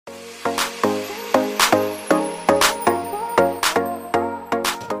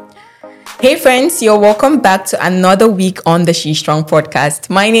Hey friends, you're welcome back to another week on the She Strong podcast.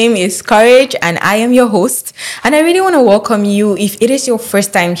 My name is Courage and I am your host. And I really want to welcome you. If it is your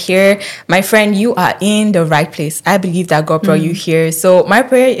first time here, my friend, you are in the right place. I believe that God brought you here. So my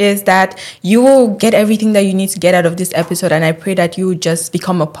prayer is that you will get everything that you need to get out of this episode. And I pray that you will just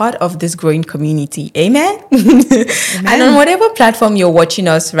become a part of this growing community. Amen? Amen. And on whatever platform you're watching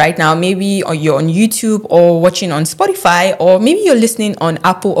us right now, maybe you're on YouTube or watching on Spotify, or maybe you're listening on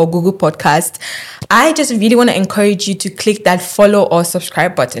Apple or Google Podcasts, I just really want to encourage you to click that follow or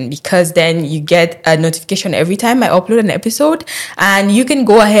subscribe button, because then you get a notification every time I upload an episode, and you can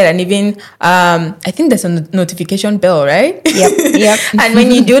go ahead and even I think there's a notification bell, right? Yep. And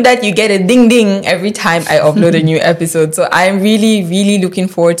when you do that, you get a ding ding every time I upload a new episode. So I'm really looking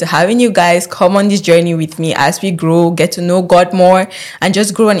forward to having you guys come on this journey with me as we grow, get to know God more, and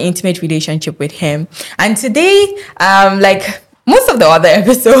just grow an intimate relationship with Him. And today, like most of the other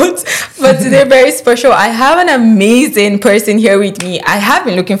episodes, but today very special. I have an amazing person here with me. I have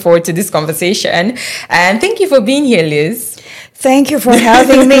been looking forward to this conversation, and thank you for being here, Liz. Thank you for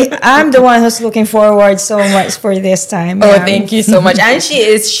having me. I'm the one who's looking forward so much for this time. Oh, thank you so much. And she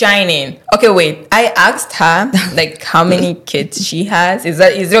is shining. Okay, wait. I asked her like how many kids she has. Is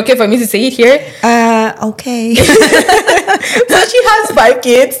it okay for me to say it here? Okay. So she has 5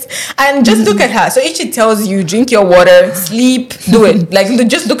 kids, and just look at her. So if she tells you drink your water, sleep, do it. Like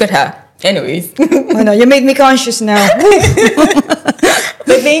just look at her. Anyways. Oh no, you made me conscious now.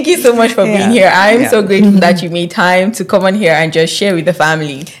 But thank you so much for being here. I'm so grateful that you made time to come on here and just share with the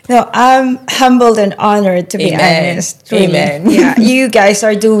family. No, I'm humbled and honored, to be honest. Really. Amen. Yeah, you guys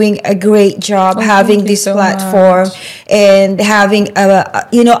are doing a great job having this platform and having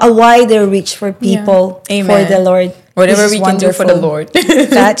a wider reach for people for the Lord. Whatever we can do for the Lord.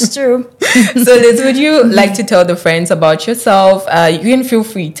 That's true. So Liz, would you like to tell the friends about yourself? You can feel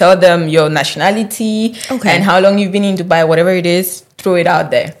free. Tell them your nationality and how long you've been in Dubai, whatever it is. Throw it out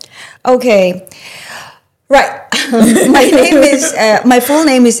there. Okay. Right. My full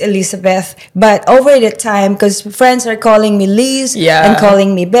name is LizBeth, but over the time, because friends are calling me Liz and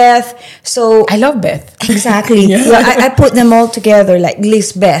calling me Beth, so I love Beth. Exactly. I put them all together like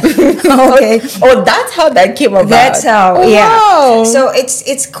LizBeth. Okay. Oh, that's how that came about. That's how. Wow. So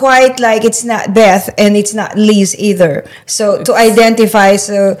it's quite like it's not Beth and it's not Liz either. So to identify,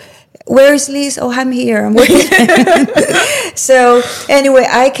 where's Liz? Oh, I'm here. I'm working. So anyway,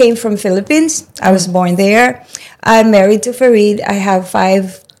 I came from Philippines. I was born there. I'm married to Farid. I have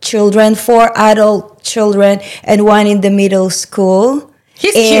 5 children, 4 adult children, and 1 in the middle school.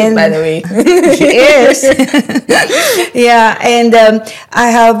 He's cute, by the way. He is. Yeah, and I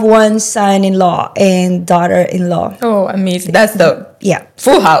have 1 son-in-law and daughter-in-law. Oh, amazing. That's the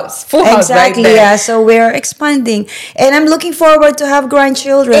full house. Exactly, right there. Yeah. So we're expanding. And I'm looking forward to have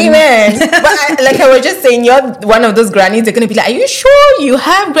grandchildren. Amen. But like I was just saying, you're one of those grannies that are going to be like, are you sure you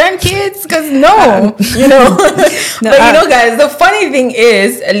have grandkids? Because no. But guys, the funny thing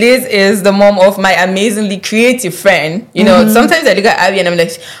is, Liz is the mom of my amazingly creative friend. Sometimes I look at Abby and I'm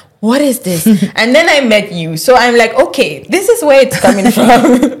like, what is this? And then I met you. So I'm like, okay, this is where it's coming from.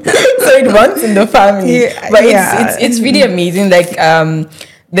 So it runs in the family. But it's really amazing. Like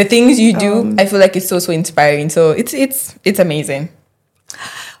the things you do, I feel like it's so inspiring. So it's amazing.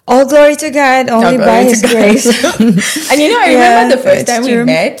 All glory to God, only by His grace. And I remember the first time we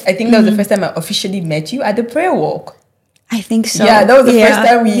met. I think that was the first time I officially met you at the prayer walk. I think so. Yeah, that was the first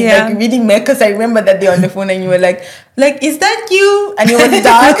time we really met, because I remember that day on the phone and you were like, is that you? And it was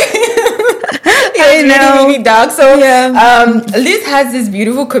dark. It was really dark. So Liz has this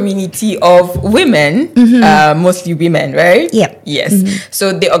beautiful community of women, mostly women, right? Yep. Yes.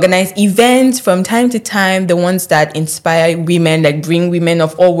 So they organize events from time to time, the ones that inspire women, like bring women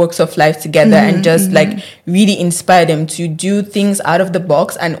of all walks of life together and just like really inspire them to do things out of the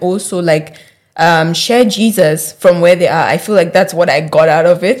box, and also like share Jesus from where they are. I feel like that's what I got out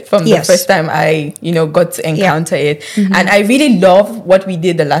of it from the first time I, got to encounter it. And I really love what we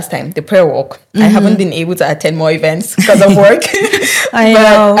did the last time, the prayer walk. I haven't been able to attend more events because of work. I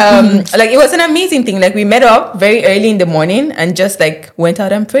know. Like it was an amazing thing. Like we met up very early in the morning and just like went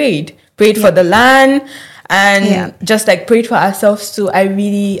out and prayed for the land. And just like prayed for ourselves too. I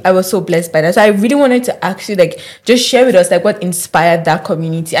was so blessed by that. So I really wanted to actually like just share with us like what inspired that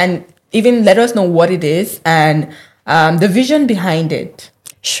community, and even let us know what it is and the vision behind it.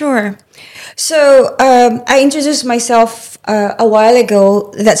 Sure. So I introduced myself a while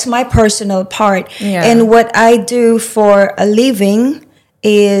ago. That's my personal part. And what I do for a living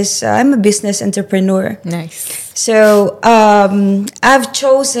is I'm a business entrepreneur. Nice. So I've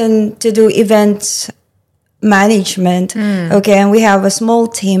chosen to do events management. Okay, and we have a small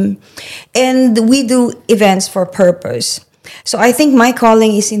team, and we do events for purpose. So I think my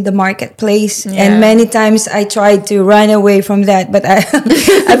calling is in the marketplace, and many times I tried to run away from that, but I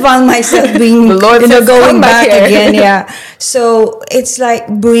I found myself being going back again. Yeah. So it's like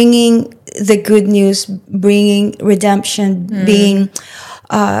bringing the good news, bringing redemption, bringing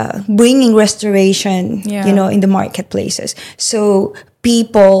restoration. In the marketplaces. So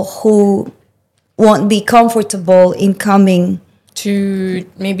people who won't be comfortable in coming to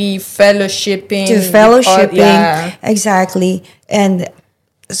maybe fellowshipping, exactly, and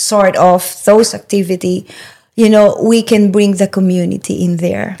sort of those activity, we can bring the community in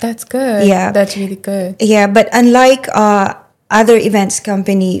there. That's good. Yeah, that's really good. Yeah, but unlike other events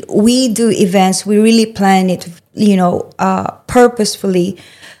company, we do events, we really plan it, purposefully,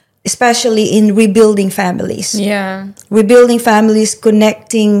 especially in rebuilding families. Rebuilding families,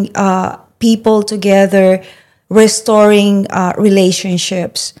 connecting people together, restoring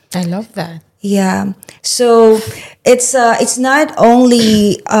relationships. I love that. Yeah. So it's not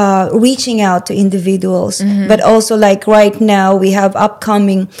only reaching out to individuals, but also like right now we have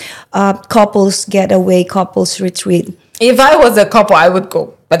upcoming couples getaway, couples retreat. If I was a couple, I would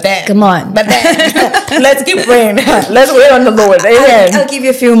go. But then, come on. But then, let's keep praying. Let's wait on the Lord. Amen. I'll give you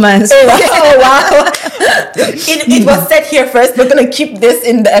a few months. Oh, wow. It was said here first. We're going to keep this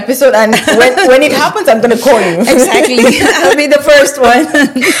in the episode. And when it happens, I'm going to call you. Exactly. I'll be the first one.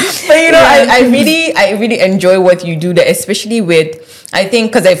 But, I really enjoy what you do there, especially with, I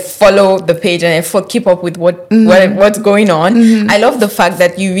think, because I follow the page and I keep up with what's going on. I love the fact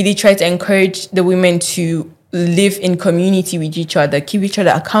that you really try to encourage the women to live in community with each other, keep each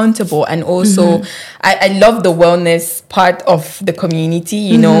other accountable, and also I love the wellness part of the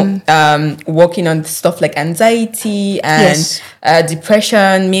community, working on stuff like anxiety and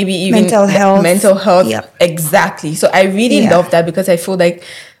depression, maybe even mental health. Yep. Exactly. So I really love that, because I feel like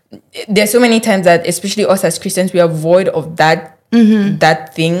there's so many times that, especially us as Christians, we are void of that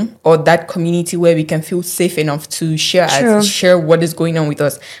that thing or that community where we can feel safe enough to share what is going on with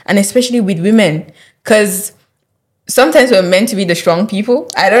us, and especially with women, because sometimes we're meant to be the strong people.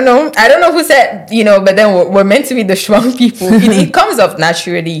 I don't know who said, but then we're meant to be the strong people. It comes up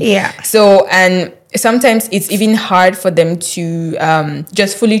naturally. Yeah. So, and sometimes it's even hard for them to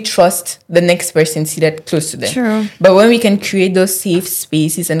just fully trust the next person seated close to them. True. But when we can create those safe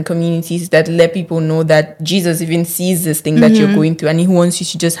spaces and communities that let people know that Jesus even sees this thing that you're going through, and he wants you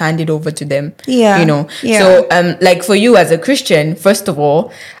to just hand it over to them. Yeah. So, like for you as a Christian, first of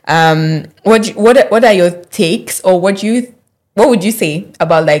all, what are your takes, or what would you say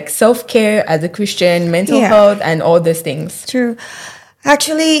about like self-care as a Christian, mental health, and all these things? True.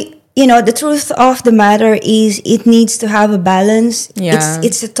 Actually, the truth of the matter is it needs to have a balance. Yeah.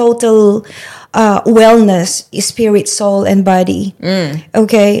 It's a total wellness, spirit, soul, and body.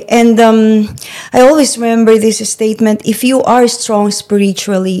 Okay. And I always remember this statement: if you are strong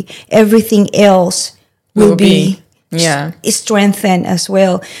spiritually, everything else will be strengthened as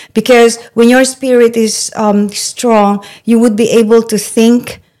well. Because when your spirit is strong, you would be able to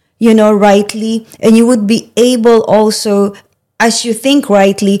think, rightly, and you would be able also, as you think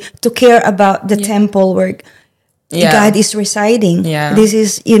rightly, to care about the temple where God is residing. Yeah. This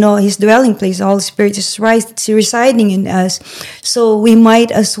is, his dwelling place. The Holy Spirit is residing in us. So we might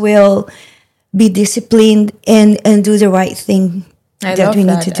as well be disciplined and do the right thing that we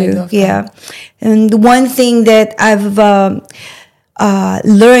need to do. And one thing that I've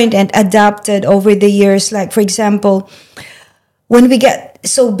learned and adapted over the years, like for example, when we get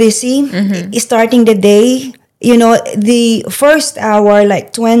so busy, starting the day, the first hour,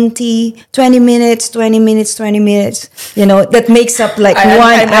 like 20 minutes, that makes up like 1 hour.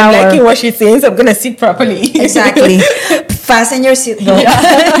 I'm liking what she's saying, so I'm going to sit properly. Exactly. Fasten your seatbelt.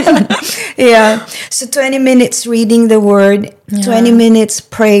 Yeah. So 20 minutes reading the word, 20 minutes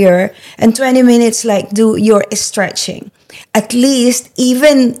prayer, and 20 minutes like do your stretching. At least,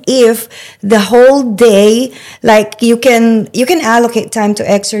 even if the whole day, like you can allocate time to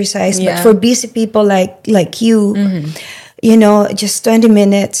exercise, but for busy people like you, just 20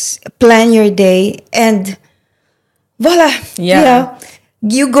 minutes, plan your day, and voila.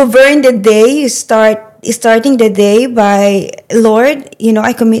 You govern the day. You starting the day by, Lord,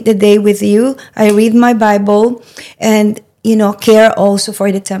 I commit the day with you. I read my Bible, and care also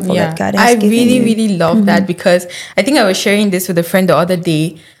for the temple that God has given you. I really love that, because I think I was sharing this with a friend the other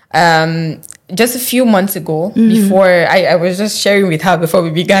day, just a few months ago, before I was just sharing with her before we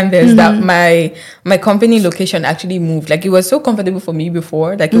began this, that my company location actually moved. Like, it was so comfortable for me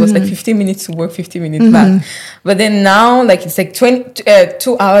before, like it was like 15 minutes to work, 15 minutes back. But then now, like, it's like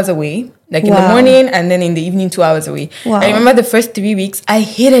 2 hours away. Like in the morning and then in the evening 2 hours away. Wow. I remember the first 3 weeks, I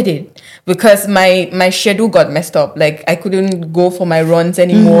hated it because my schedule got messed up. Like I couldn't go for my runs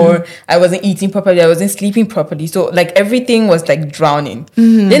anymore. I wasn't eating properly. I wasn't sleeping properly. So like everything was like drowning.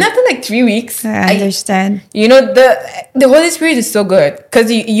 Then after like 3 weeks, I understand. you know, the Holy Spirit is so good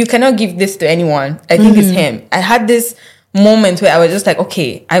because you cannot give this to anyone. I think it's Him. I had this moment where I was just like,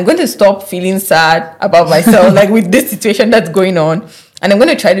 okay, I'm going to stop feeling sad about myself, like with this situation that's going on. And I'm going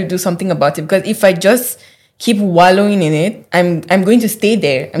to try to do something about it, because if I just keep wallowing in it, I'm going to stay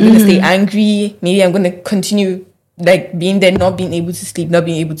there. I'm going to stay angry. Maybe I'm going to continue like being there, not being able to sleep, not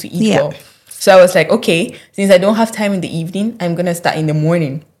being able to eat well. So I was like, okay, since I don't have time in the evening, I'm going to start in the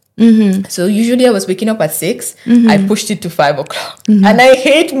morning. So usually I was waking up at 6. I pushed it to 5 o'clock. And I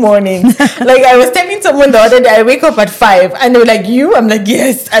hate mornings. Like I was telling someone the other day, I wake up at 5 and they were like, you? I'm like,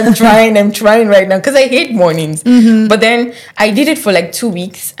 yes, I'm trying right now because I hate mornings. But then I did it for like 2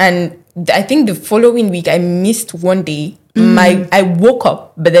 weeks, and I think the following week I missed one day. I woke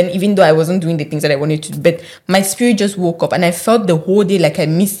up, but then even though I wasn't doing the things that I wanted to, but my spirit just woke up and I felt the whole day like I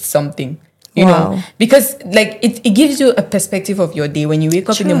missed something. You know, because like it gives you a perspective of your day. When you wake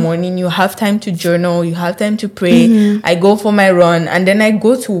up in the morning, you have time to journal, you have time to pray. I go for my run and then I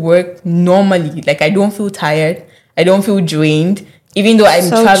go to work normally. Like I don't feel tired. I don't feel drained, even though I'm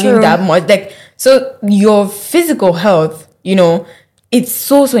traveling that much. Like, so your physical health, you know, it's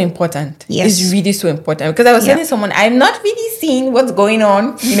so important. Yes. It's really so important. Because I was telling someone, I'm not really seeing what's going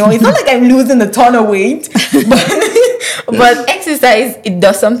on. You know, it's not like I'm losing a ton of weight. But exercise, it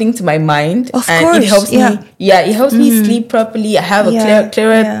does something to my mind. Of and course. It helps me. Yeah, it helps me sleep properly. I have a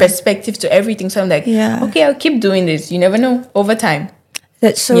clearer perspective to everything. So I'm like, okay, I'll keep doing this. You never know, over time.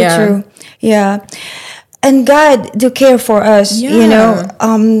 That's so true. Yeah. And God do care for us, you know.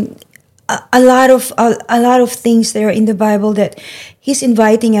 A lot of things there in the Bible that He's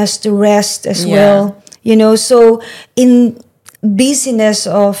inviting us to rest as well, you know. So in busyness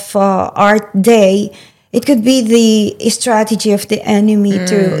of our day, it could be the strategy of the enemy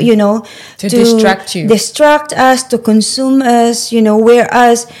to, you know, to distract us, to consume us, you know,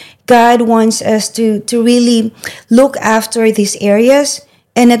 whereas God wants us to really look after these areas,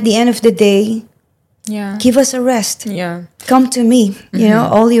 and at the end of the day, give us a rest. Come to me, you know,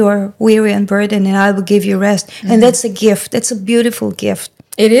 all you are weary and burdened, and I will give you rest. And that's a gift. That's a beautiful gift.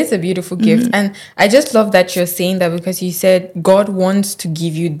 It is a beautiful gift. And I just love that you're saying that, because you said God wants to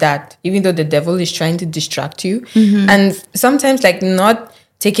give you that, even though the devil is trying to distract you. And sometimes, like, not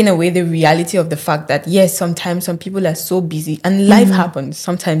taking away the reality of the fact that, yes, sometimes some people are so busy and life happens.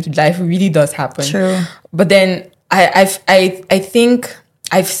 Sometimes life really does happen. True. But then I think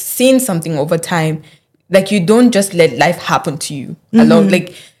I've seen something over time. Like, you don't just let life happen to you alone.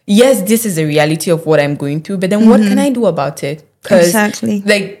 Like, yes, this is a reality of what I'm going through, but then what can I do about it? Because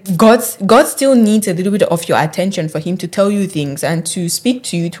like God still needs a little bit of your attention for Him to tell you things and to speak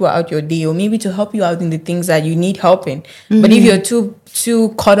to you throughout your day, or maybe to help you out in the things that you need help in. But if you're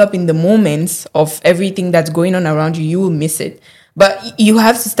too caught up in the moments of everything that's going on around you, you will miss it. But you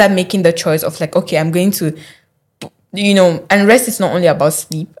have to start making the choice of like, okay, I'm going to, you know, and rest is not only about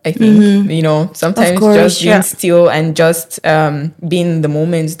sleep, I think. You know, sometimes just being still and just being in the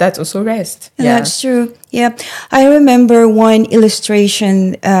moments, that's also rest. That's true. Yeah. I remember one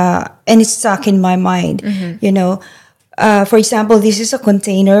illustration, and it's stuck in my mind. You know, for example, this is a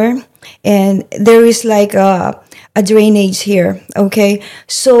container and there is like a drainage here. Okay.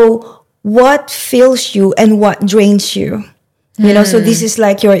 So what fills you and what drains you? You know, so this is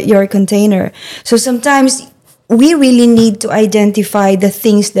like your container. So sometimes we really need to identify the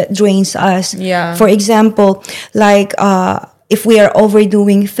things that drains us. For example, like if we are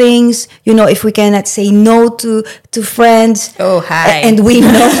overdoing things, you know, if we cannot say no to friends. And we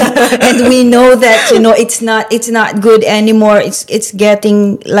know that, you know, it's not good anymore. It's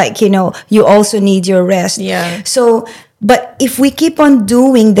getting like, you know, you also need your rest. So, but if we keep on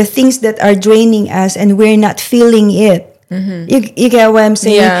doing the things that are draining us and we're not feeling it, you get what I'm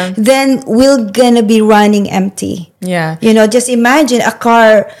saying? Then we're gonna be running empty. You know, just imagine a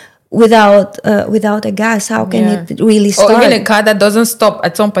car without a gas. How can it really start? Or even a car that doesn't stop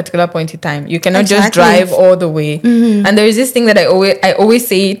at some particular point in time. You cannot just drive all the way. And there is this thing that I always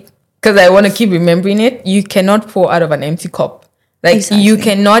say, because I want to keep remembering it. You cannot pour out of an empty cup. Like you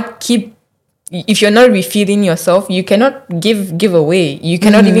cannot keep. If you're not refilling yourself, you cannot give away. You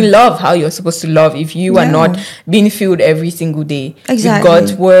cannot even love how you're supposed to love if you are not being filled every single day with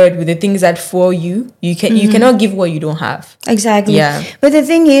God's word, with the things that for you. You cannot give what you don't have. Exactly. But the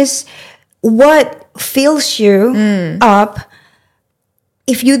thing is, what fills you up,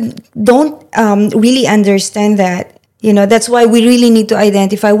 if you don't really understand that, That's why we really need to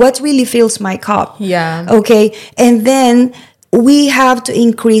identify what really fills my cup. Yeah. Okay. And then we have to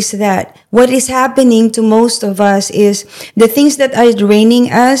increase that. What is happening to most of us is the things that are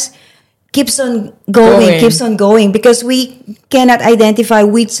draining us keeps on going because we cannot identify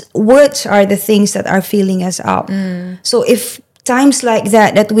which are the things that are filling us up. So if times like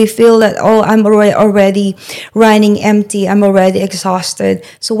that we feel that, oh, I'm already running empty, I'm already exhausted,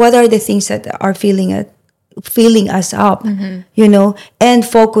 so what are the things that are filling us up? And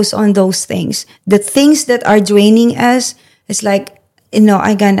focus on those things. The things that are draining us, it's like,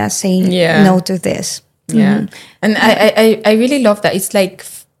 I gotta say no to this. And I really love that. It's like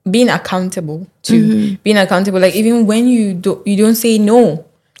being accountable to being accountable. Like even when you don't say no.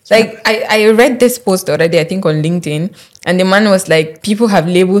 Like I read this post already, I think on LinkedIn, and the man was like, people have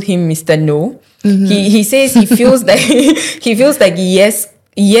labeled him Mr. No. He says he feels like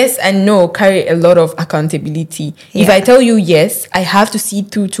yes and no carry a lot of accountability. If I tell you yes, I have to see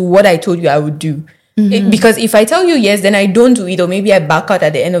through to what I told you I would do. Because if I tell you yes, then I don't do it, or maybe I back out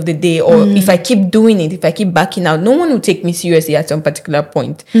at the end of the day, or if I keep doing it, if I keep backing out, no one will take me seriously at some particular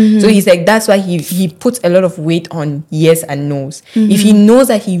point. So he's like, that's why he puts a lot of weight on yes and no's. If he knows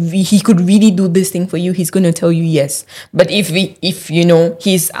that he could really do this thing for you, he's going to tell you yes. But if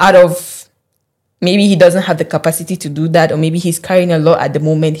he's out of, maybe he doesn't have the capacity to do that, or maybe he's carrying a lot at the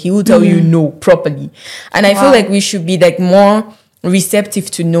moment, he will tell you no properly. And I feel like we should be like more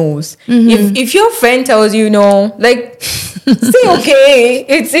receptive to no's. If your friend tells you no, like say okay,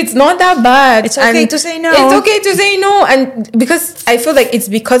 it's not that bad. It's okay to say no. It's okay to say no. And because I feel like it's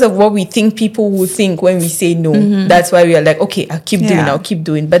because of what we think people will think when we say no. That's why we are like, okay, I'll keep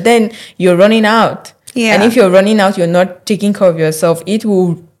doing. But then you're running out. And if you're running out, you're not taking care of yourself, it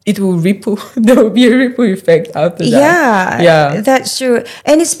will ripple. There will be a ripple effect after that. Yeah, that's true.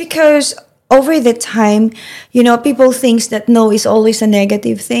 And it's because over the time, people think that no is always a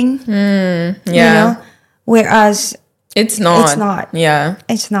negative thing. Whereas it's not. It's not. Yeah.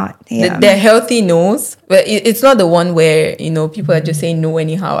 It's not. Yeah. They're healthy no's, but it's not the one where, people are just saying no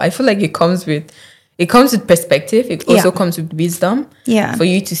anyhow. I feel like it comes with perspective. It also comes with wisdom. Yeah. For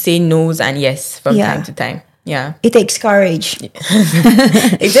you to say no's and yes from time to time. Yeah. It takes courage.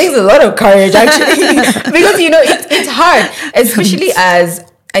 It takes a lot of courage, actually. Because, it's hard. Especially as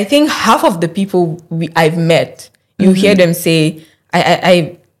I think half of the people I've met, you hear them say,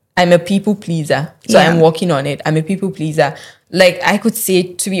 I'm a people pleaser. So I'm working on it. I'm a people pleaser. Like I could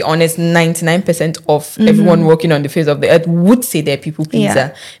say, to be honest, 99% of everyone walking on the face of the earth would say they're people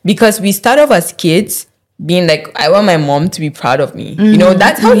pleaser. Because we start off as kids being like, I want my mom to be proud of me.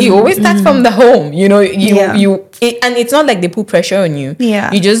 That's how you always start from the home. And it's not like they put pressure on you.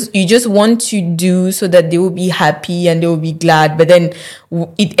 Yeah. You just want to do so that they will be happy and they will be glad. But then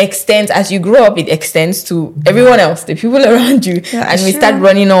it extends, as you grow up, it extends to everyone else, the people around you. Yeah, and we start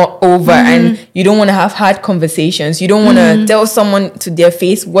running all over and you don't want to have hard conversations. You don't want to tell someone to their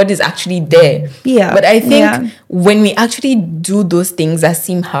face what is actually there. Yeah. But I think when we actually do those things that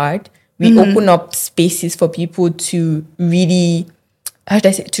seem hard, we open up spaces for people to really,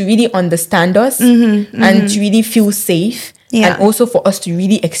 to really understand us and to really feel safe, and also for us to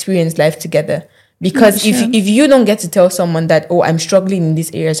really experience life together. Because if you don't get to tell someone that, oh, I'm struggling in this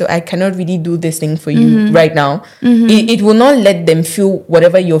area, so I cannot really do this thing for you right now, it will not let them feel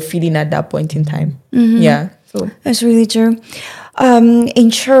whatever you're feeling at that point in time. Yeah, so that's really true. In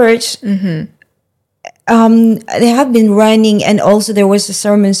church, they have been running, and also there was a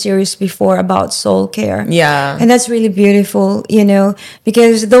sermon series before about soul care. Yeah. And that's really beautiful,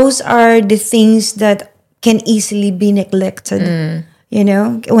 because those are the things that can easily be neglected.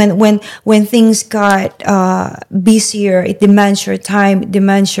 When things got busier, it demands your time, it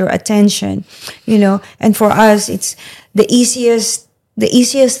demands your attention, and for us, it's the easiest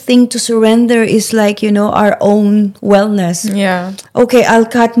thing to surrender is like, our own wellness. Yeah. Okay, I'll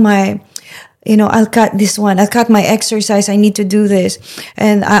cut this one. I'll cut my exercise. I need to do this.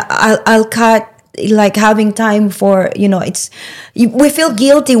 And I'll cut like having time for, we feel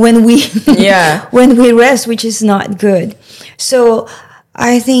guilty when we, when we rest, which is not good. So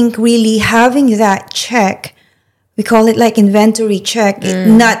I think really having that check, we call it like inventory check,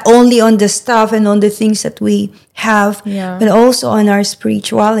 not only on the stuff and on the things that we have, but also on our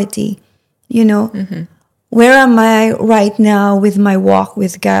spirituality, Where am I right now with my walk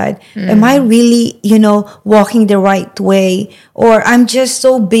with God? Am I really, walking the right way? Or I'm just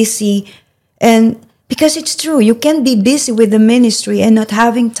so busy? And because it's true, you can be busy with the ministry and not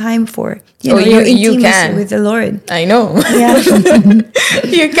having time for, your intimacy with the Lord. I know. Yeah.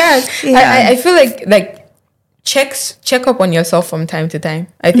 You can. Yeah. I feel like check up on yourself from time to time.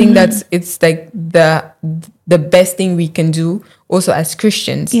 I think it's like the best thing we can do also as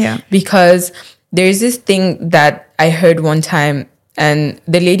Christians. Yeah. Because there's this thing that I heard one time, and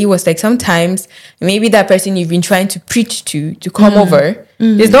the lady was like, sometimes maybe that person you've been trying to preach to come over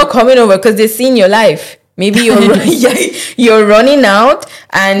is not coming over because they've seen your life. Maybe you're running out,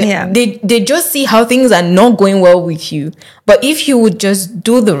 and they just see how things are not going well with you. But if you would just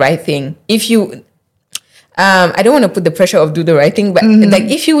do the right thing, if you I don't want to put the pressure of do the right thing, but like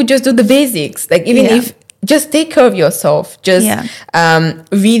if you would just do the basics, like even if just take care of yourself, just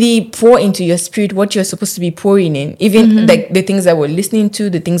really pour into your spirit what you're supposed to be pouring in, even like the things that we're listening to,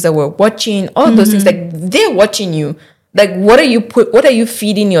 the things that we're watching, all those things, like they're watching you. Like what are you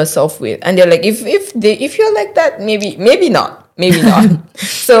feeding yourself with? And they're like, if you're like that, maybe not.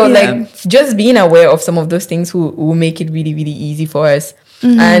 So like just being aware of some of those things will make it really, really easy for us.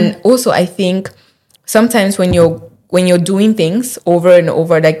 And also I think sometimes when you're doing things over and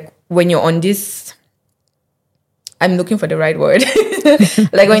over, like when you're on this, I'm looking for the right word.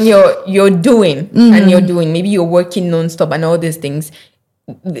 Like when you're doing and you're doing, maybe you're working nonstop and all these things,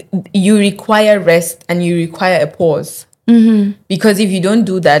 you require rest and you require a pause. Because if you don't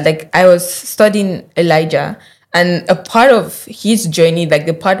do that, like I was studying Elijah, and a part of his journey, like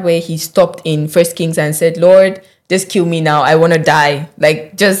the part where he stopped in First Kings and said, Lord, just kill me now. I want to die.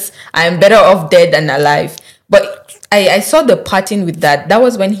 Like I'm better off dead than alive. But I saw the pattern with that. That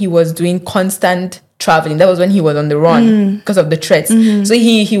was when he was doing constant traveling. That was when he was on the run because of the threats. So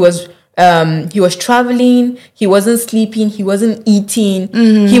he was traveling, he wasn't sleeping, he wasn't eating,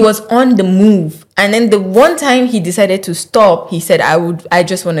 he was on the move. And then the one time he decided to stop, he said, I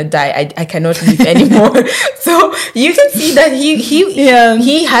just want to die. I cannot live anymore. So you can see that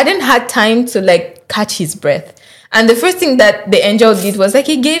he hadn't had time to like catch his breath. And the first thing that the angel did was like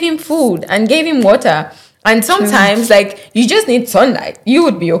he gave him food and gave him water. And sometimes like you just need sunlight. You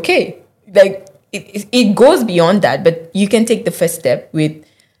would be okay. Like it goes beyond that, but you can take the first step with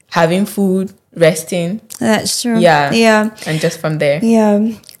having food, resting. That's true. Yeah. And just from there.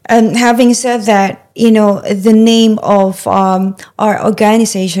 Yeah. And having said that, the name of our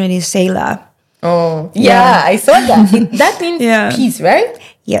organization is Selah. Oh, yeah. I saw that. That means peace, right?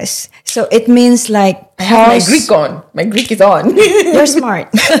 Yes. So it means like I have my Greek on. My Greek is on. You're smart.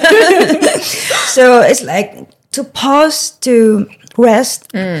 So it's like to pause, to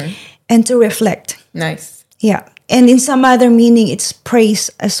rest, and to reflect. Nice. Yeah. And in some other meaning, it's praise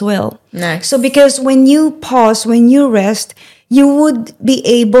as well. Nice. So because when you pause, when you rest, you would be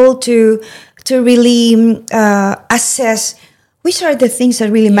able to really assess which are the things that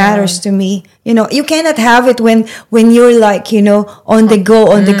really matters to me. You cannot have it when you're like, on the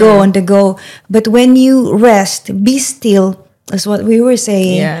go. But when you rest, be still, is what we were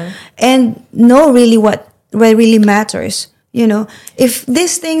saying. Yeah. And know really what really matters. If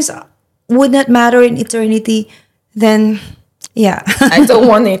these things would not matter in eternity, then I don't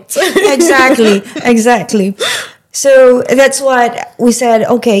want it. Exactly. So that's what we said,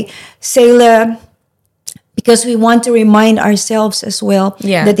 okay, Selah, because we want to remind ourselves as well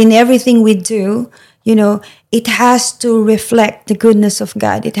that in everything we do, it has to reflect the goodness of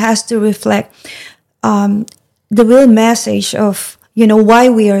God. It has to reflect the real message of why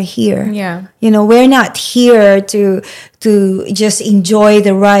we are here. Yeah. We're not here to just enjoy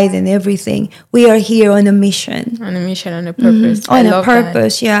the ride and everything. We are here on a mission. On a mission, on a purpose. On a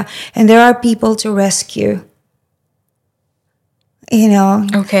purpose, yeah. And there are people to rescue.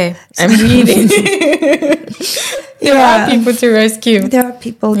 Okay, I'm reading. There are people to rescue. There are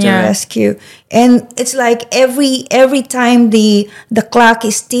people to rescue. And it's like every time the clock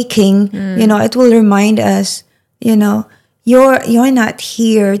is ticking, it will remind us, you're not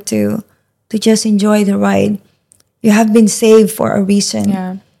here to just enjoy the ride. You have been saved for a reason.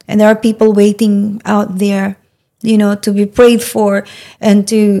 Yeah. And there are people waiting out there, to be prayed for and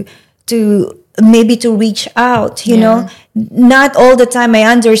to maybe to reach out, Not all the time. I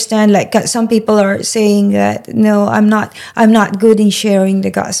understand, like some people are saying that, no, I'm not good in sharing the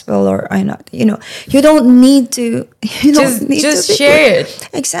gospel, or I'm not, you don't need to, just share it.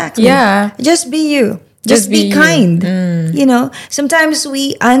 Exactly. Yeah. Just be you. Just be kind. Sometimes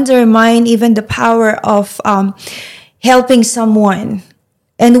we undermine even the power of helping someone.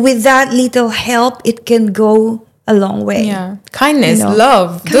 And with that little help, it can go a long way. Yeah. Kindness,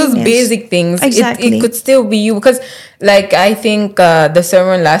 love, those basic things. Exactly. It could still be you, because like I think the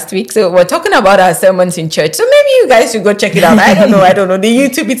sermon last week, so we're talking about our sermons in church, so maybe you guys should go check it out. I don't know, the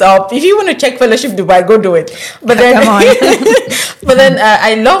YouTube is up. If you want to check Fellowship Dubai, go do it. But then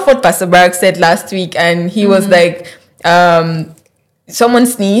I love what Pastor Barak said last week, and he was like, someone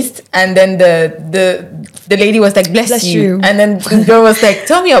sneezed, and then the lady was like, bless you. And then the girl was like,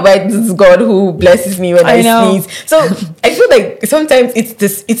 tell me about this God who blesses me when I sneeze. So I feel like sometimes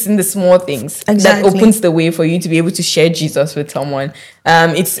it's in the small things that opens the way for you to be able to share Jesus with someone.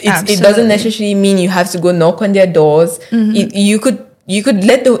 It doesn't necessarily mean you have to go knock on their doors. You could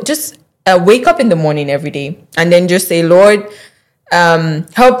just wake up in the morning every day and then just say, Lord,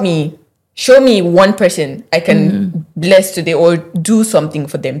 help me. Show me one person I can bless today, or do something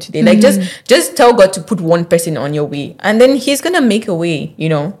for them today. Like just tell God to put one person on your way, and then He's gonna make a way.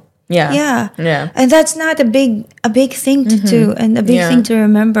 Yeah. And that's not a big thing to do, and a big thing to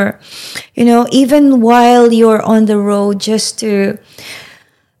remember. Even while you're on the road, just to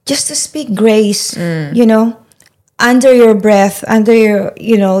speak grace. Under your breath, under your,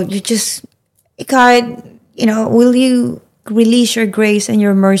 you just, God, will you release your grace and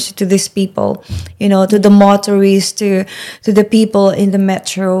your mercy to these people, to the motorists, to the people in the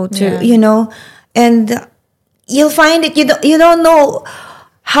metro, and you'll find it. You don't know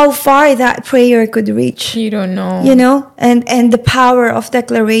how far that prayer could reach. You don't know. And the power of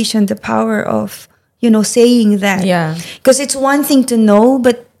declaration, the power of, saying that. Yeah. Because it's one thing to know,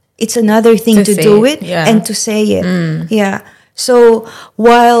 but it's another thing to do it and to say it. Yeah. So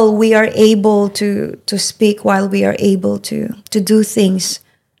while we are able to speak, while we are able to do things,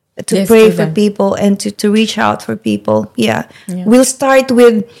 to pray for people and to reach out for people, we'll start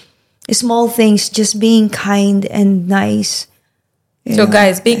with small things, just being kind and nice. So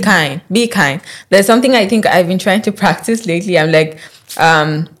guys, be kind. There's something I think I've been trying to practice lately. I'm like,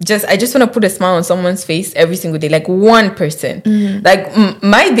 I just want to put a smile on someone's face every single day, like one person. Like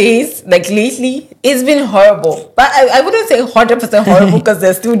my days, like lately, it's been horrible. But I wouldn't say 100% horrible because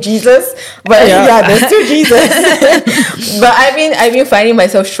there's still Jesus. But there's still Jesus. But I've been finding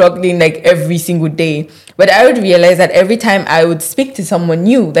myself struggling like every single day. But I would realize that every time I would speak to someone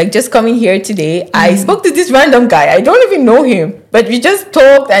new, like just coming here today, I spoke to this random guy. I don't even know him, but we just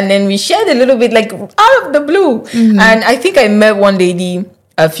talked and then we shared a little bit, like out of the blue. And I think I met one lady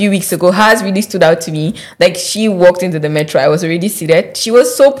a few weeks ago. Hers really stood out to me. Like she walked into the metro. I was already seated. She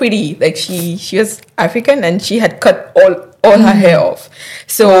was so pretty. Like she was African and she had cut all her hair off.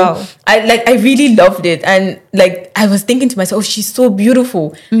 So I really loved it. And like I was thinking to myself, oh, she's so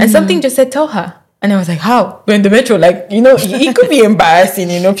beautiful. And something just said, tell her. And I was like, how? We're in the metro, like, it could be embarrassing,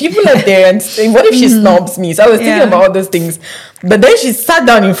 people are there and say, what if she snobs me? So I was thinking about all those things. But then she sat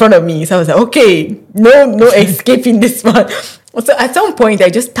down in front of me. So I was like, okay, no escaping this one. So at some point, I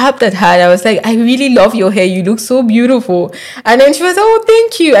just tapped at her. I was like, I really love your hair. You look so beautiful. And then she was, oh,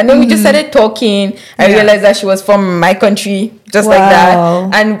 thank you. And then we just started talking. I realized that she was from my country, just like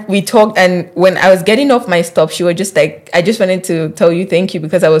that. And we talked. And when I was getting off my stop, she was just like, I just wanted to tell you thank you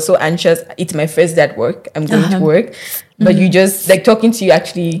because I was so anxious. It's my first day at work. I'm going to work. But you just, like, talking to you,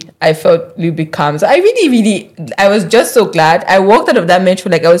 actually, I felt a little bit calm. So I really, I was just so glad. I walked out of that metro,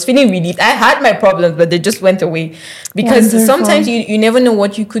 like, I was feeling relieved. I had my problems, but they just went away. Because sometimes you never know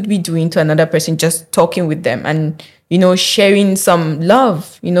what you could be doing to another person, just talking with them and, sharing some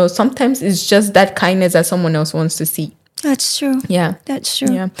love. Sometimes it's just that kindness that someone else wants to see. That's true. Yeah. That's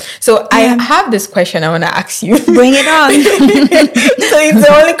true. Yeah. So I have this question I want to ask you. Bring it on. So it's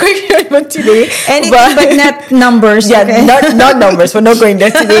the only question for today. Anything but not numbers. Yeah, okay? not numbers. We're not going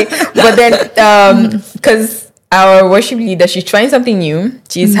there today. But then, because our worship leader, she's trying something new.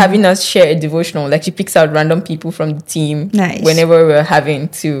 She's having us share a devotional. Like she picks out random people from the team whenever we're having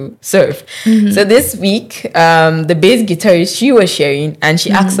to serve. So this week, the bass guitarist, she was sharing and she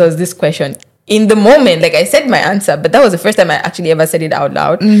asked us this question. In the moment, like I said my answer, but that was the first time I actually ever said it out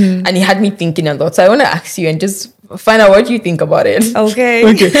loud. And it had me thinking a lot. So I want to ask you and just find out what you think about it.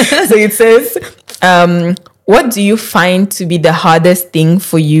 Okay. So it says, what do you find to be the hardest thing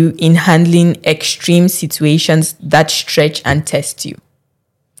for you in handling extreme situations that stretch and test you?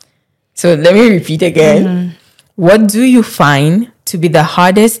 So let me repeat again. What do you find to be the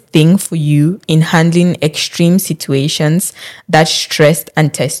hardest thing for you in handling extreme situations that stress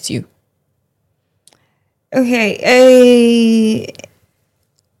and test you? Okay,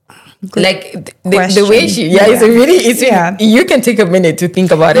 like the way she, you can take a minute to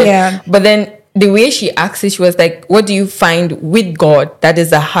think about it. But then the way she asked it, she was like, what do you find with God that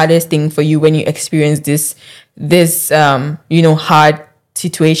is the hardest thing for you when you experience this hard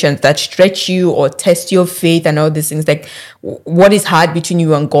situations that stretch you or test your faith and all these things? Like, what is hard between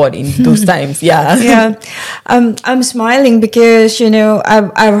you and God in those times? I'm smiling because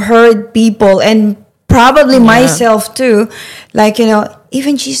I've heard people, and probably myself too. Like,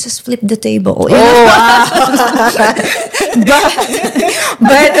 even Jesus flipped the table.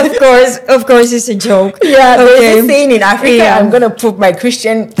 But of course, it's a joke. Yeah, there's a saying in Africa, I'm going to put my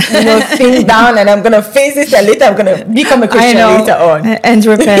Christian thing down and I'm going to face this, and later I'm going to become a Christian later on. And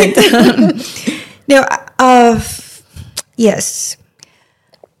repent. Yes.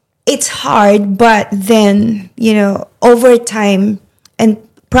 It's hard, but then, over time and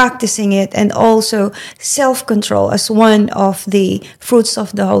practicing it, and also self-control as one of the fruits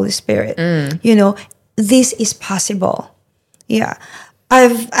of the Holy Spirit, this is possible. Yeah.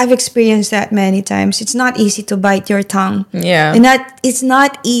 I've experienced that many times. It's not easy to bite your tongue. Yeah. And it's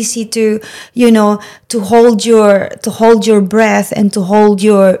not easy to, to hold your breath and to hold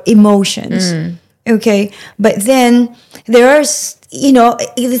your emotions. Okay? But then there are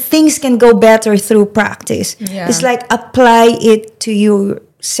things can go better through practice. Yeah. It's like apply it to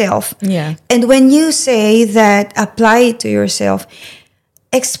yourself. Yeah. And when you say that apply it to yourself,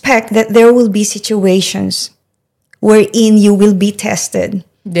 expect that there will be situations wherein you will be tested.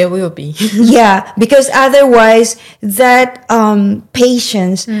 There will be. Yeah, because otherwise that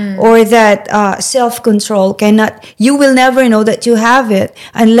patience or that self-control you will never know that you have it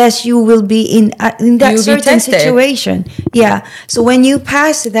unless you will be in that certain situation. Yeah. So when you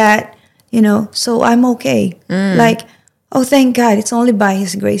pass that, so I'm okay. Like, oh, thank God, it's only by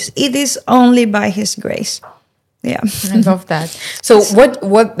His grace. It is only by His grace. Yeah. I love that. So what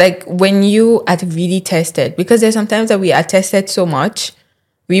like when you are really tested, because there's sometimes that we are tested so much,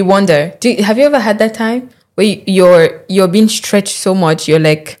 we wonder, have you ever had that time where you're being stretched so much, you're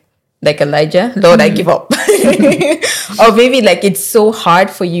like Elijah, Lord, I give up. Or maybe like it's so hard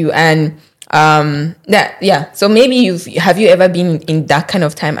for you, and so maybe have you ever been in that kind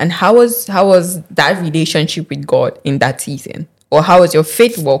of time, and how was that relationship with God in that season, or how was your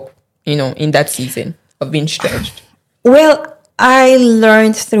faith walk in that season of being stretched? Well, I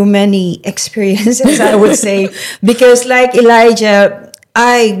learned through many experiences, I would say, because like Elijah,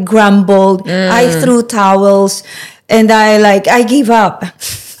 I grumbled, I threw towels, and I give up.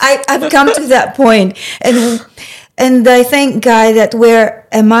 I've come to that point, and I thank God that where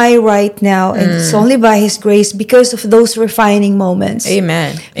am I right now, and it's only by His grace because of those refining moments.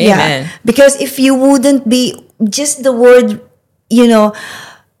 Amen. Yeah, because if you wouldn't be just the word,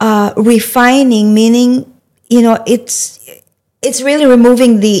 refining, meaning, it's really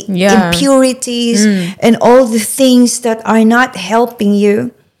removing the impurities and all the things that are not helping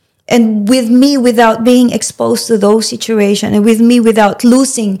you. And with me, without being exposed to those situations, and with me, without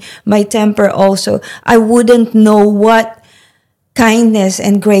losing my temper also, I wouldn't know what kindness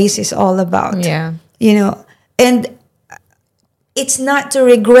and grace is all about. Yeah. And it's not to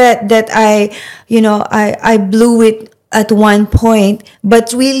regret that I blew it at one point,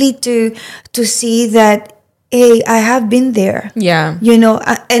 but really to see that, hey, I have been there. Yeah.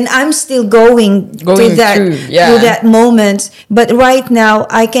 And I'm still going through that moment. But right now,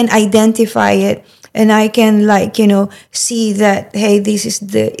 I can identify it, and I can see that, hey, this is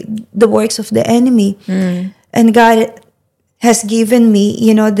the works of the enemy, and God has given me,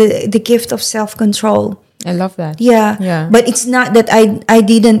 the gift of self-control. I love that. Yeah. But it's not that I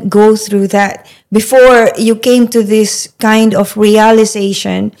didn't go through that. Before you came to this kind of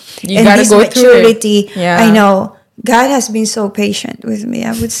realization and this maturity, I know God has been so patient with me,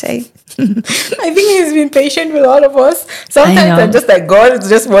 I would say. I think He's been patient with all of us. Sometimes I'm just like, God is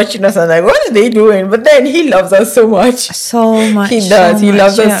just watching us and like, what are they doing? But then He loves us so much. So much. He does. He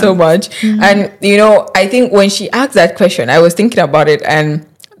loves us so much. Mm-hmm. And, I think when she asked that question, I was thinking about it, and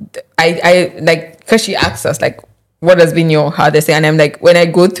I like, because she asked us like, what has been your hardest thing? And I'm like, when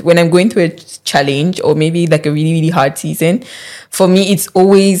I'm going through a challenge, or maybe like a really, really hard season, for me, it's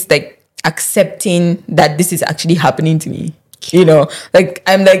always like accepting that this is actually happening to me. Like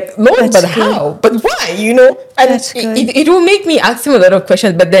I'm like, Lord, but how? But why? And it will make me ask Him a lot of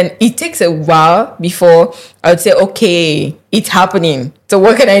questions, but then it takes a while before I would say, okay, it's happening. So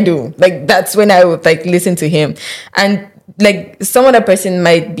what can I do? Like, that's when I would like listen to Him. And like some other person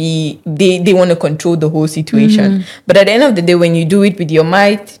might be, they want to control the whole situation. But at the end of the day, when you do it with your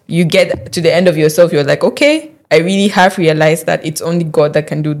might, you get to the end of yourself, you're like, okay, I really have realized that it's only God that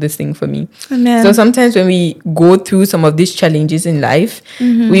can do this thing for me. Amen. So sometimes when we go through some of these challenges in life,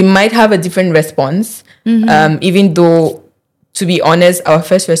 we might have a different response, even though, to be honest, our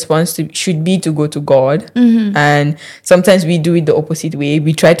first response should be to go to God. And sometimes we do it the opposite way.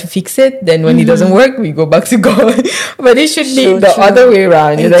 We try to fix it. Then when it doesn't work, we go back to God. But it should be the other way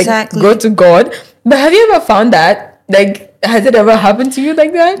around. Exactly. You like, go to God. But have you ever found that? Like, has it ever happened to you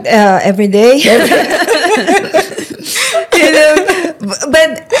like that? Every day. You know,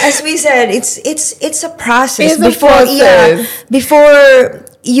 but as we said, it's a process. It's a process. Before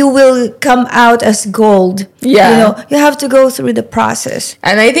you will come out as gold. Yeah. You know, you have to go through the process.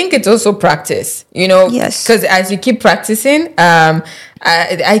 And I think it's also practice, you know, Yes. because as you keep practicing,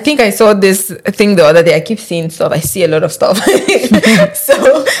 I think I saw this thing the other day. I keep seeing stuff. I see a lot of stuff.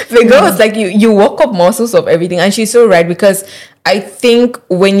 So the girl was like, you work up muscles of everything. And she's so right, because I think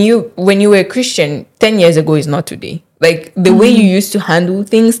when you were a Christian 10 years ago is not today. Like the way you used to handle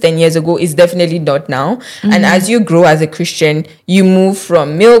things 10 years ago is definitely not now. And as you grow as a Christian, you move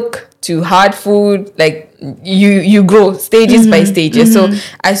from milk to hard food. Like you grow stages by stages. So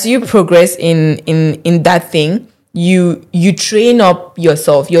as you progress in that thing, you train up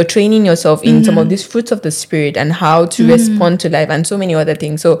yourself. You're training yourself in some of these fruits of the spirit and how to respond to life and so many other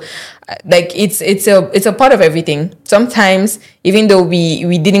things. So like it's a part of everything. Sometimes even though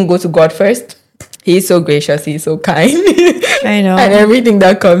we didn't go to God first, He's so gracious, He's so kind. I know. And everything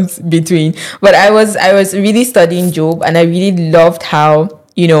that comes between. But I was really studying Job, and I really loved how,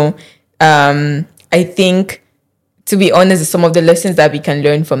 you know, I think, to be honest, some of the lessons that we can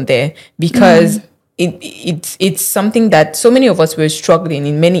learn from there, because it's something that so many of us were struggling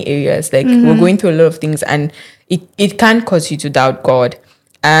in many areas. Like we're going through a lot of things, and it can cause you to doubt God.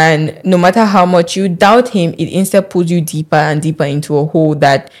 And no matter how much you doubt Him, it instead pulls you deeper and deeper into a hole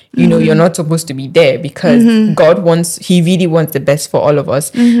that, you know, you're not supposed to be there, because He really wants the best for all of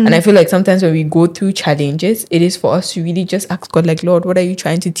us. And I feel like sometimes when we go through challenges, it is for us to really just ask God, like, Lord, what are you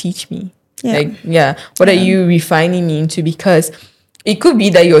trying to teach me? What are you refining me into? Because it could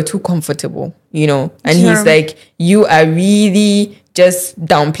be that you're too comfortable, you know, and He's like, you are really just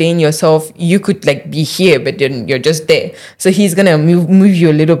downplaying yourself. You could like be here, but then you're just there. So He's gonna move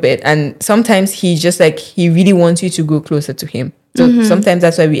you a little bit. And sometimes He's just like, He really wants you to go closer to Him. So sometimes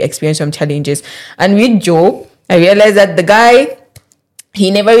that's why we experience some challenges. And with Job, I realized that the guy, he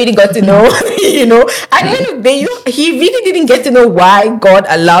never really got to know, you know, at the end of the day, he really didn't get to know why God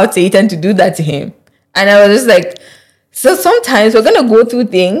allowed Satan to do that to him. And I was just like, so sometimes we're going to go through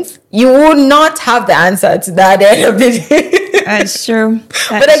things, you will not have the answer to that at the end of the day. That's true.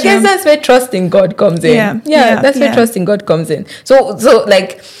 But I guess that's where trust in God comes in. That's where trust in God comes in. So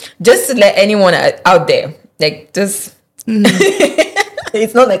like, just to let anyone out there, like, just...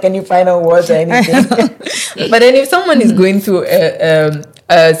 It's not like any final words or anything. But then if someone is going through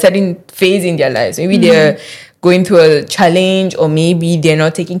a certain phase in their lives, maybe they're going through a challenge, or maybe they're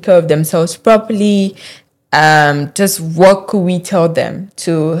not taking care of themselves properly, just what could we tell them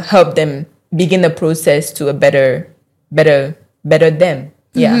to help them begin the process to a better them?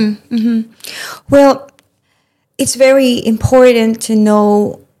 Yeah. Well, it's very important to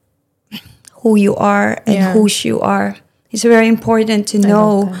know who you are and whose you are. It's very important to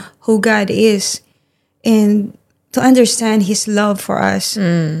know who God is and to understand His love for us.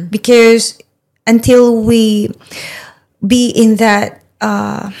 Because until we be in that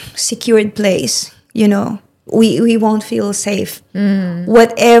secured place, you know, we won't feel safe.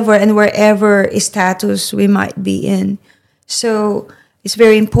 Whatever and wherever status we might be in. So it's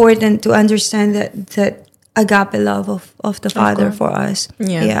very important to understand that agape love of the Father for us.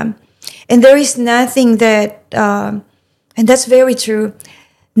 Yeah. And there is nothing that... and that's very true.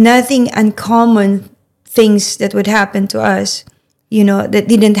 Nothing uncommon things that would happen to us, you know, that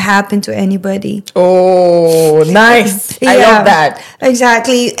didn't happen to anybody. Oh, nice. I love that.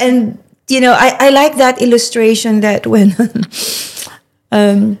 Exactly. And, you know, I like that illustration that when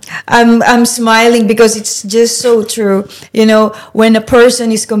I'm smiling because it's just so true. You know, when a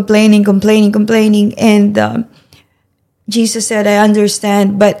person is complaining, and Jesus said, I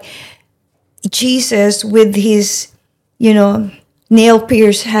understand. But Jesus, with His, you know,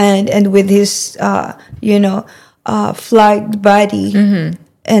 nail-pierced hand and with His, flogged body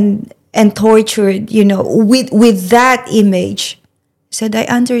and tortured, you know, with that image, said, I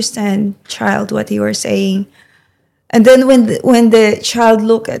understand, child, what you are saying. And then when the child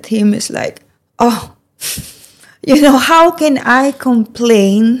looked at him, it's like, oh, you know, how can I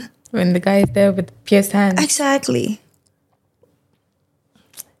complain? When the guy is there with pierced hands. Exactly.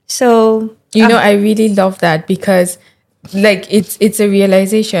 So... You know, I really love that, because... like it's a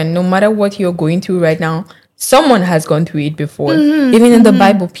realization, no matter what you're going through right now, someone has gone through it before. Even in the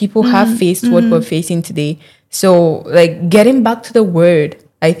Bible, people have faced what we're facing today. So like getting back to the word,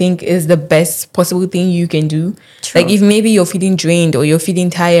 I think, is the best possible thing you can do. True. Like if maybe you're feeling drained or you're feeling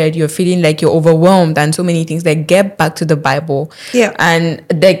tired, you're feeling like you're overwhelmed and so many things, like get back to the Bible. Yeah. And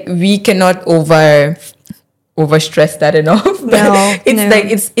like we cannot overstress that enough.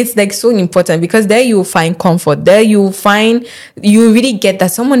 It's like so important, because there you'll find comfort. There you really get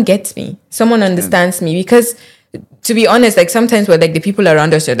that someone gets me, someone understands me. Because to be honest, like sometimes we're like the people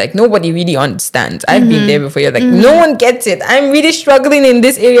around us are like, nobody really understands. I've been there before. You're like, no one gets it. I'm really struggling in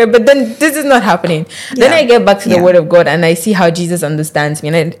this area, but then this is not happening. Then I get back to the word of God and I see how Jesus understands me.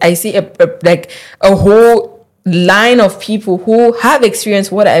 And I see a whole line of people who have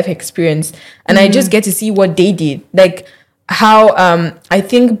experienced what I've experienced. And I just get to see what they did. Like how I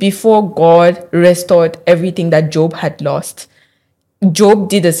think before God restored everything that Job had lost, Job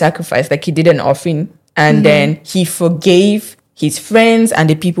did a sacrifice, like he did an offering. And then he forgave his friends and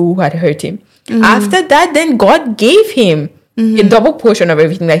the people who had hurt him. After that, then God gave him a double portion of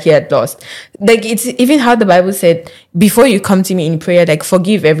everything that he had lost. Like it's even how the Bible said, before you come to me in prayer, like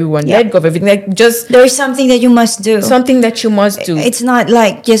forgive everyone, let go of everything. Like just there's something that you must do. Something that you must do. It's not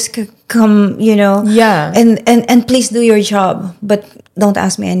like just come, Yeah. And please do your job, but don't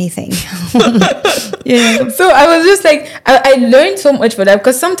ask me anything. Yeah. So I was just like, I learned so much for that,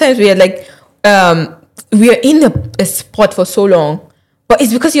 because sometimes we are like, we are in a spot for so long, but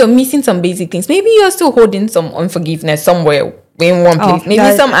it's because you're missing some basic things. Maybe you're still holding some unforgiveness somewhere in one place.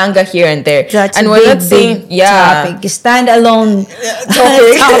 Maybe some anger here and there. That's and we're not saying, topic. Stand alone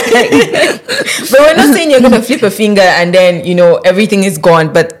topic. But we're not saying you're gonna flip a finger and then everything is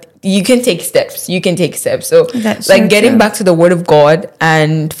gone. But you can take steps. So that's like so getting true. back to the word of God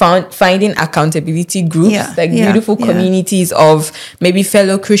and finding accountability groups, beautiful communities of maybe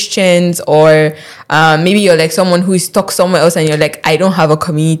fellow Christians, or maybe you're like someone who is stuck somewhere else and you're like, I don't have a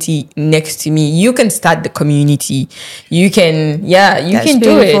community next to me. You can start the community. You can, you That's can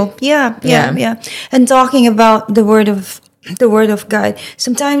beautiful. do it. Yeah. And talking about the word of God,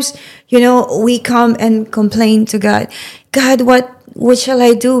 sometimes we come and complain to God. God, what shall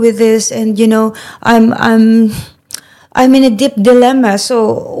I do with this? And I'm in a deep dilemma.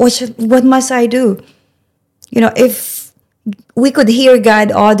 So what must I do? If we could hear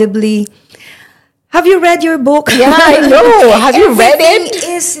God audibly. Have you read your book? Yeah, I know. Have you read it?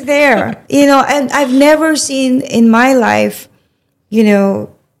 Everything is there. And I've never seen in my life,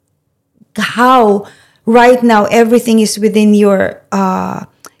 how right now everything is within your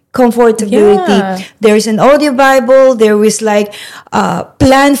comfortability. Yeah. There's an audio Bible. There is like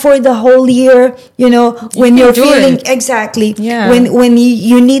plan for the whole year. When you're feeling exactly. Yeah. When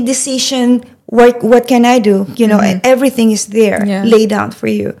you need decision, what can I do? And everything is there laid out for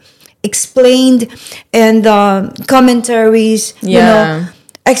you, explained, and commentaries.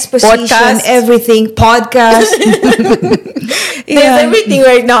 Exposition, Podcast. everything, podcast. There's everything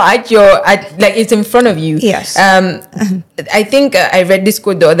right now like it's in front of you. Yes. I think I read this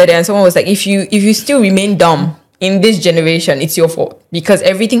quote the other day, and someone was like, if you still remain dumb in this generation, it's your fault, because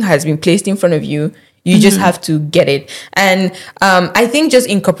everything has been placed in front of you. You just have to get it. And I think just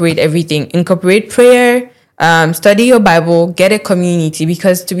incorporate everything. Incorporate prayer. Study your Bible, get a community,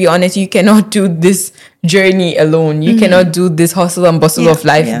 because to be honest, you cannot do this journey alone. You cannot do this hustle and bustle of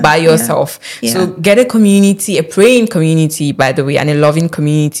life by yourself. So get a community, a praying community, by the way, and a loving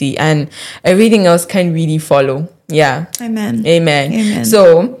community, and everything else can really follow. Yeah. Amen.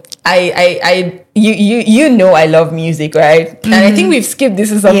 So you know I love music, right? And I think we've skipped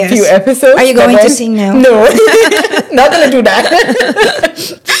this in some few episodes. Are you going to sing now? No, not gonna do that.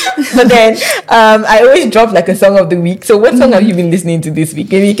 But then I always drop like a song of the week. So what song have you been listening to this week?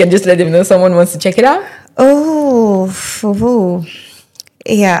 Maybe you can just let them know someone wants to check it out.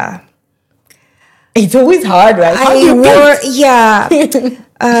 Yeah. It's always hard, right? How do you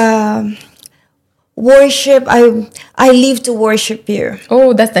worship. I live to worship you.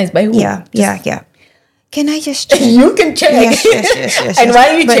 Oh, that's nice. By who? Yeah. Can I just check? You can check. Yes. And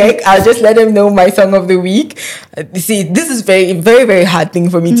while you check, I'll just let them know my song of the week. See, this is very, very, very hard thing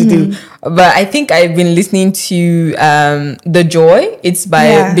for me to do. But I think I've been listening to The Joy. It's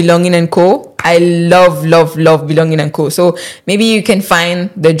by Belonging and Co. I love Belonging and Co. So maybe you can find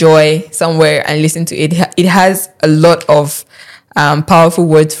The Joy somewhere and listen to it. It has a lot of powerful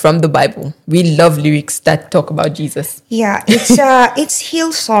words from the Bible. We love lyrics that talk about Jesus. Yeah, it's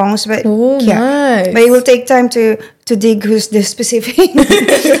hill songs, but nice. But it will take time to dig who's the specific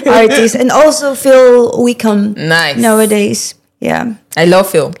artist, and also Phil Wickham. Nice. Nowadays, yeah, I love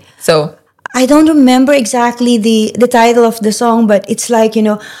Phil. So I don't remember exactly the title of the song, but it's like,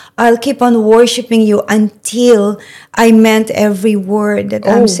 I'll keep on worshiping you until I meant every word that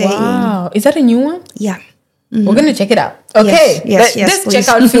I'm saying. Wow, is that a new one? Yeah. We're going to check it out. Okay. Yes, Let's please. check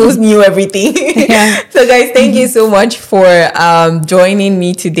out Phil's new everything. So guys, thank you so much for joining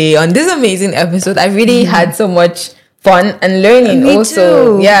me today on this amazing episode. I really had so much fun and learning Me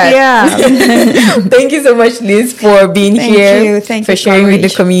also. too. Yeah. Thank you so much, Liz, for being here. Thank for you, sharing with the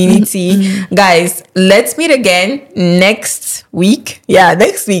Courage. community. Guys, let's meet again next week. Yeah,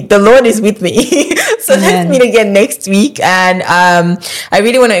 next week. The Lord is with me. So let's meet again next week. And I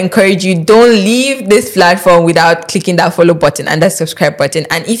really want to encourage you, don't leave this platform without clicking that follow button and that subscribe button.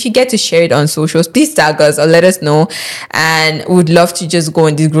 And if you get to share it on socials, please tag us or let us know. And we would love to just go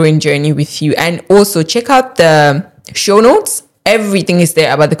on this growing journey with you. And also check out the show notes. Everything is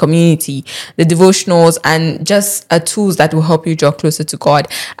there about the community, the devotionals, and just tools that will help you draw closer to God.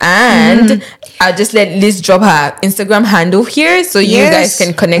 And I'll just let Liz drop her Instagram handle here so you guys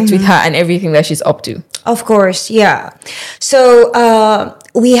can connect with her and everything that she's up to. Of course, yeah. So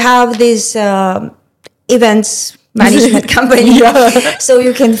we have this events management company. So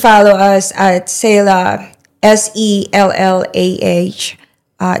you can follow us at Selah, SELLAH.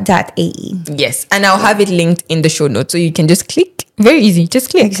 .ae. Yes, and I'll have it linked in the show notes, so you can just click. Very easy, just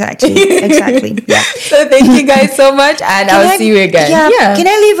click. Exactly. Yeah. So thank you guys so much, and I'll see you again. Yeah. Can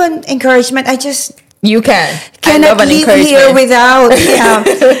I leave an encouragement? You can. Cannot leave here without. Yeah.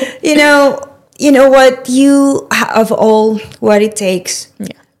 you know what, you have all what it takes.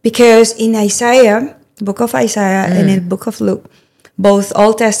 Yeah. Because in Isaiah, book of Isaiah, and in the book of Luke, both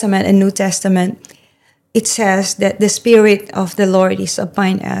Old Testament and New Testament, it says that the Spirit of the Lord is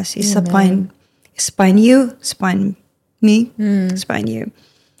upon us. It's upon you, it's upon me, it's upon you.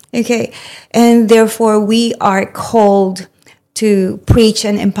 Okay. And therefore, we are called to preach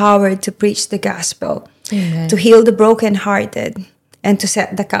and empowered to preach the gospel, to heal the brokenhearted, and to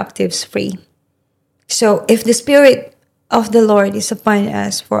set the captives free. So if the Spirit of the Lord is upon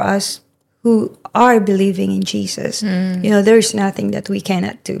us, for us who are believing in Jesus, there is nothing that we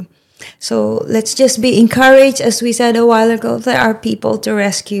cannot do. So let's just be encouraged. As we said a while ago, there are people to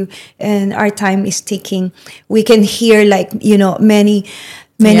rescue and our time is ticking. We can hear many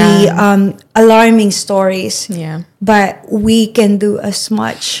alarming stories. Yeah. But we can do as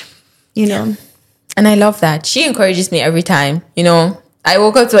much, And I love that. She encourages me every time, I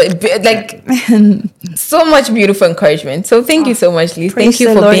woke up to so much beautiful encouragement. So thank you so much, Liz. Thank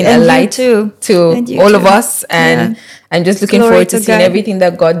you for being a light to all of us. And I'm just looking forward to seeing everything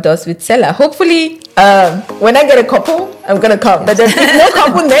that God does with Selah. Hopefully, when I get a couple, I'm gonna come. But if no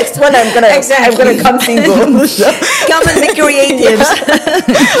couple next one, I'm gonna come single. Come and be creatives.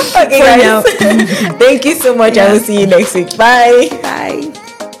 Okay, guys. Thank you so much. I will see you next week. Bye. Bye.